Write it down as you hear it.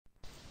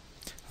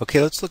Okay,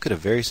 let's look at a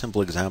very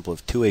simple example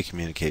of two-way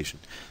communication.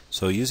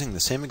 So using the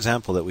same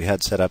example that we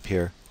had set up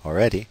here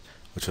already,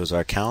 which was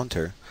our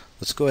counter,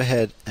 let's go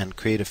ahead and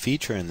create a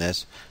feature in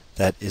this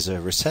that is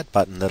a reset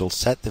button that'll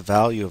set the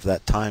value of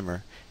that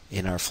timer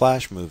in our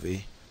Flash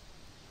movie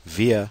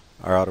via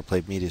our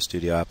AutoPlay Media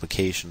Studio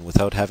application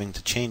without having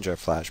to change our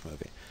Flash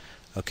movie.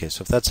 Okay,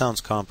 so if that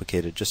sounds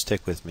complicated, just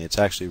stick with me. It's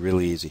actually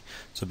really easy.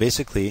 So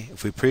basically,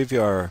 if we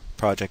preview our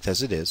project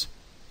as it is,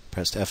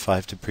 press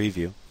F5 to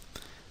preview,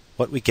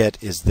 what we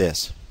get is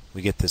this.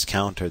 We get this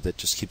counter that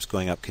just keeps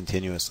going up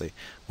continuously.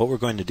 What we're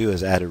going to do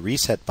is add a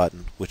reset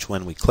button, which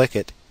when we click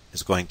it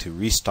is going to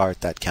restart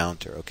that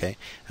counter, okay?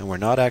 And we're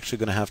not actually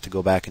going to have to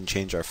go back and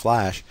change our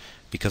Flash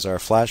because our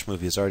Flash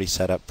movie is already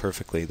set up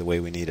perfectly the way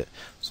we need it.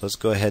 So let's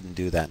go ahead and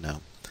do that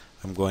now.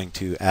 I'm going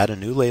to add a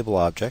new label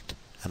object,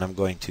 and I'm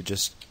going to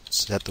just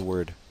set the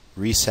word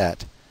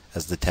reset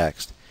as the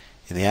text.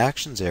 In the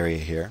actions area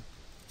here,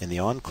 in the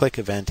on-click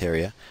event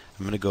area,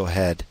 I'm going to go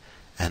ahead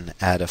and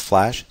add a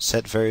Flash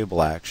set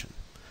variable action.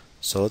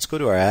 So let's go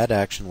to our add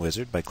action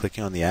wizard by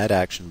clicking on the add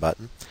action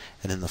button,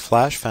 and in the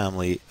Flash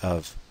family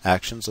of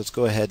actions, let's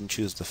go ahead and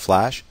choose the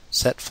Flash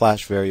set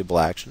Flash variable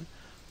action.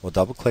 We'll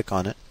double click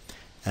on it,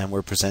 and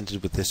we're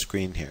presented with this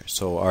screen here.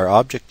 So our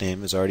object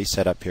name is already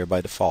set up here by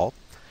default,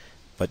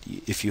 but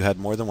if you had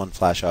more than one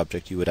Flash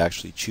object, you would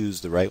actually choose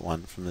the right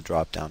one from the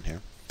drop down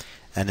here.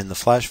 And in the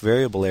Flash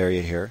variable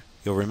area here,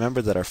 you'll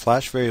remember that our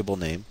Flash variable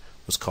name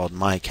was called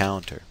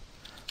myCounter.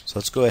 So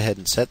let's go ahead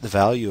and set the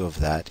value of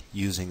that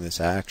using this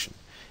action.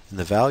 In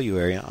the value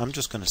area, I'm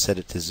just going to set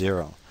it to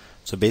 0.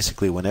 So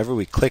basically, whenever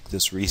we click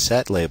this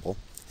reset label,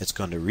 it's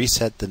going to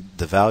reset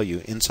the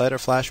value inside our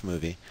Flash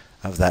movie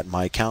of that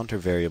myCounter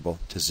variable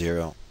to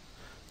 0.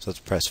 So let's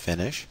press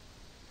finish.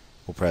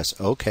 We'll press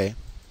OK.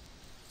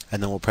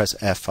 And then we'll press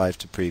F5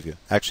 to preview.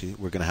 Actually,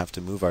 we're going to have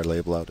to move our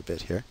label out a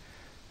bit here.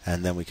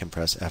 And then we can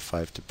press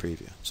F5 to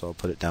preview. So I'll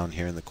put it down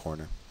here in the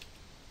corner.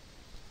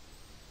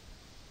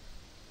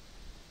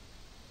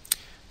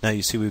 Now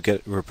you see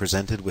we're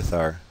presented with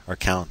our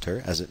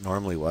counter as it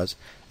normally was,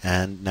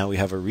 and now we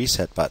have a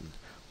reset button.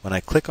 When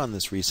I click on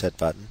this reset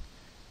button,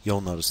 you'll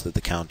notice that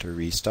the counter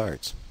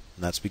restarts.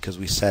 And that's because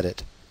we set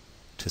it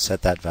to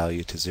set that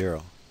value to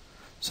 0.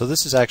 So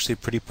this is actually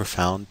pretty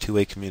profound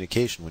two-way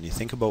communication when you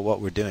think about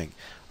what we're doing.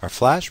 Our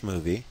Flash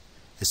movie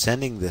is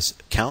sending this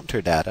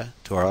counter data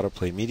to our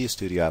AutoPlay Media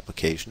Studio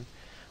application,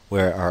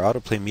 where our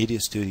AutoPlay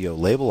Media Studio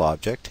label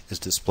object is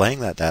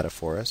displaying that data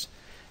for us.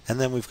 And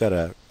then we've got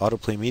a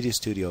AutoPlay Media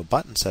Studio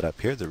button set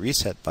up here, the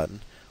reset button,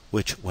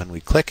 which when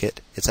we click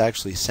it, it's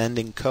actually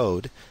sending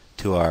code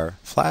to our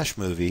Flash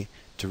movie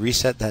to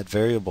reset that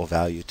variable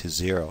value to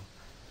 0.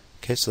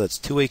 Okay, so that's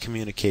two-way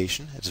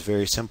communication. It's a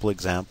very simple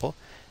example.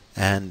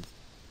 And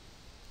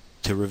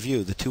to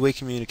review, the two-way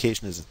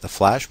communication is that the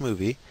Flash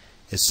movie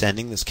is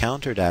sending this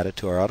counter data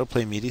to our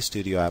AutoPlay Media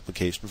Studio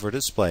application for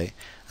display,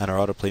 and our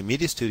AutoPlay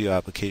Media Studio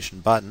application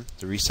button,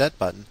 the reset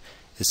button,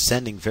 is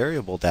sending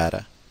variable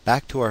data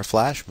back to our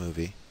Flash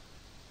movie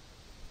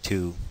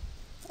to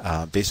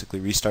basically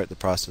restart the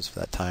process of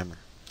that timer.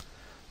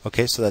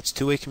 Okay, so that's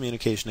two-way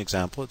communication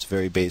example. It's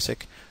very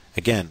basic.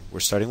 Again, we're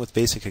starting with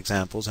basic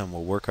examples, and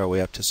we'll work our way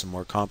up to some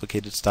more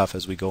complicated stuff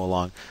as we go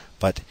along.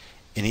 But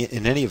in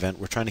any event,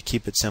 we're trying to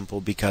keep it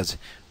simple because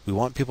we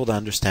want people to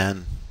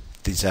understand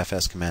these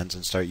FS commands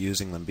and start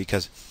using them,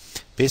 because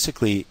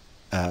basically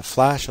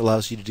Flash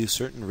allows you to do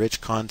certain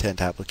rich content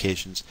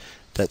applications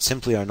that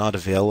simply are not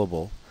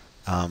available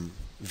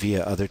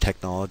via other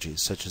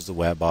technologies such as the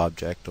web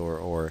object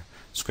or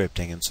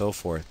scripting and so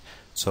forth.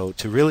 So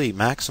to really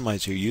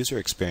maximize your user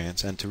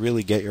experience and to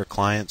really get your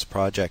clients'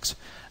 projects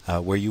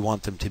where you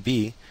want them to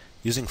be,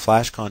 using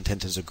Flash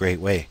content is a great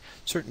way.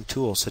 Certain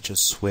tools such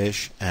as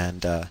Swish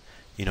and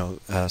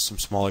some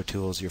smaller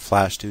tools, your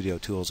Flash Studio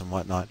tools and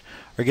whatnot,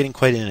 are getting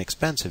quite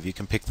inexpensive. You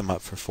can pick them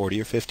up for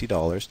 $40 or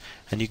 $50,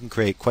 and you can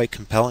create quite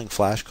compelling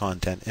Flash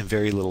content in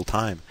very little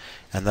time.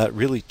 And that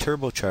really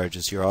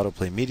turbocharges your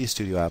AutoPlay Media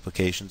Studio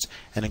applications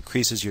and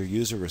increases your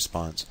user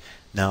response.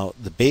 Now,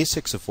 the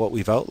basics of what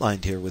we've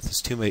outlined here with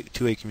this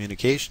two-way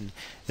communication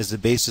is the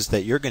basis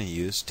that you're going to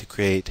use to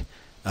create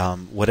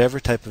whatever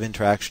type of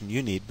interaction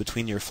you need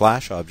between your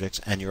Flash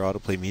objects and your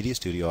AutoPlay Media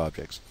Studio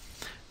objects.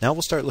 Now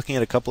we'll start looking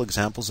at a couple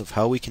examples of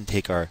how we can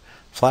take our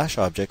Flash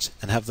objects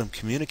and have them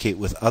communicate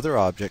with other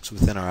objects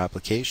within our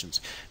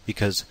applications.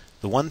 Because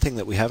the one thing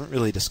that we haven't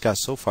really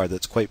discussed so far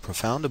that's quite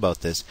profound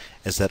about this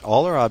is that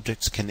all our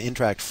objects can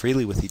interact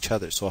freely with each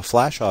other. So a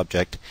Flash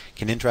object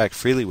can interact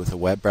freely with a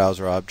web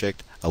browser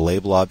object, a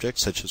label object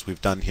such as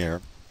we've done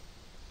here,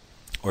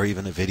 or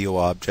even a video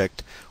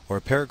object or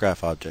a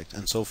paragraph object,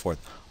 and so forth.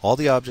 All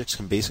the objects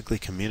can basically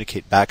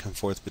communicate back and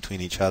forth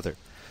between each other.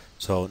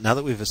 So now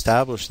that we've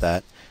established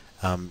that,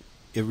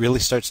 it really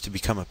starts to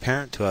become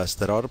apparent to us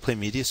that AutoPlay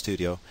Media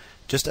Studio,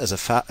 just as a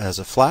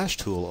Flash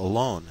tool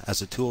alone,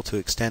 as a tool to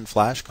extend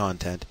Flash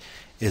content,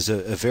 is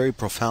a very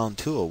profound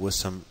tool with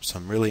some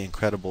really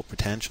incredible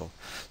potential.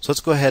 So let's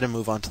go ahead and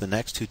move on to the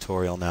next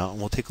tutorial now, and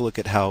we'll take a look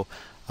at how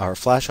our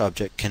Flash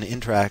object can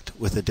interact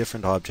with a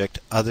different object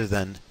other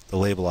than the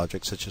label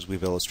object, such as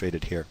we've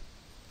illustrated here.